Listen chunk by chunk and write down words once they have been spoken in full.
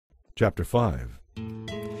Chapter 5.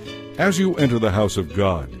 As you enter the house of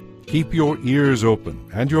God, keep your ears open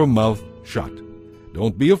and your mouth shut.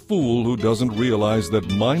 Don't be a fool who doesn't realize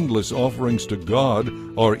that mindless offerings to God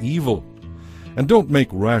are evil. And don't make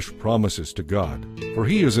rash promises to God, for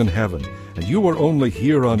He is in heaven, and you are only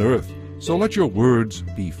here on earth, so let your words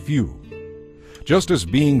be few. Just as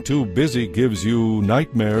being too busy gives you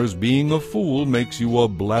nightmares, being a fool makes you a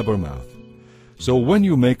blabbermouth. So when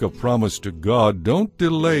you make a promise to God, don't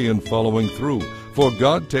delay in following through, for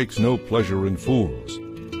God takes no pleasure in fools.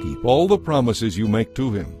 Keep all the promises you make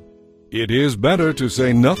to Him. It is better to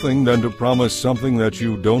say nothing than to promise something that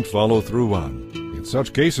you don't follow through on. In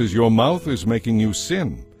such cases, your mouth is making you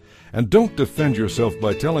sin. And don't defend yourself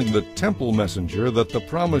by telling the temple messenger that the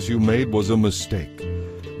promise you made was a mistake.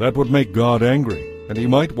 That would make God angry, and He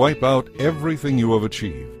might wipe out everything you have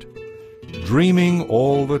achieved. Dreaming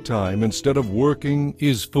all the time instead of working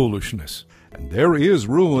is foolishness, and there is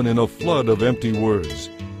ruin in a flood of empty words.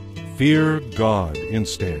 Fear God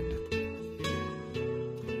instead.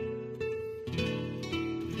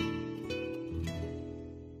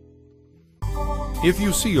 If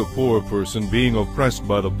you see a poor person being oppressed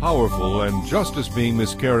by the powerful and justice being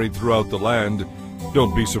miscarried throughout the land,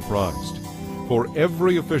 don't be surprised. For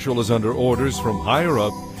every official is under orders from higher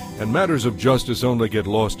up, and matters of justice only get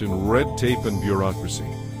lost in red tape and bureaucracy.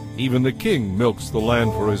 Even the king milks the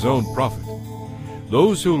land for his own profit.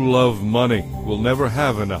 Those who love money will never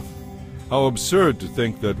have enough. How absurd to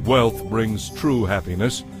think that wealth brings true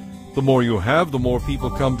happiness. The more you have, the more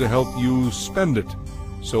people come to help you spend it.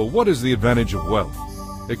 So what is the advantage of wealth,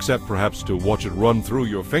 except perhaps to watch it run through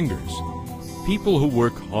your fingers? People who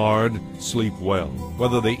work hard sleep well,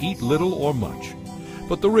 whether they eat little or much.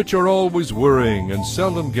 But the rich are always worrying and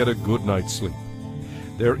seldom get a good night's sleep.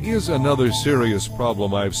 There is another serious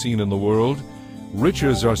problem I've seen in the world.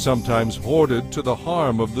 Riches are sometimes hoarded to the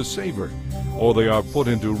harm of the saver, or they are put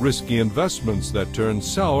into risky investments that turn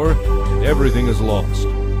sour and everything is lost.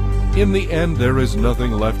 In the end, there is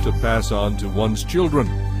nothing left to pass on to one's children.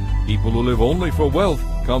 People who live only for wealth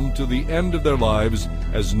come to the end of their lives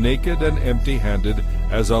as naked and empty-handed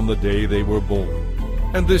as on the day they were born.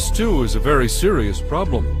 And this, too, is a very serious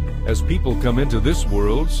problem. As people come into this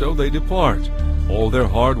world, so they depart. All their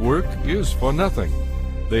hard work is for nothing.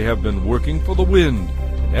 They have been working for the wind,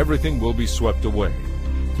 and everything will be swept away.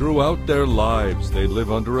 Throughout their lives, they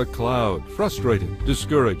live under a cloud, frustrated,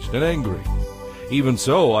 discouraged, and angry. Even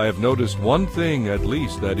so, I have noticed one thing at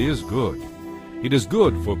least that is good. It is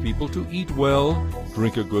good for people to eat well,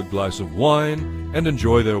 drink a good glass of wine, and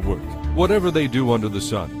enjoy their work, whatever they do under the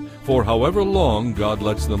sun, for however long God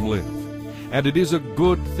lets them live. And it is a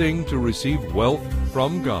good thing to receive wealth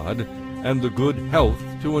from God and the good health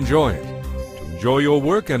to enjoy it. To enjoy your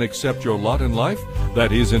work and accept your lot in life,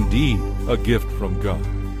 that is indeed a gift from God.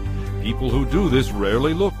 People who do this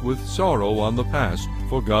rarely look with sorrow on the past,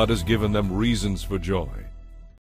 for God has given them reasons for joy.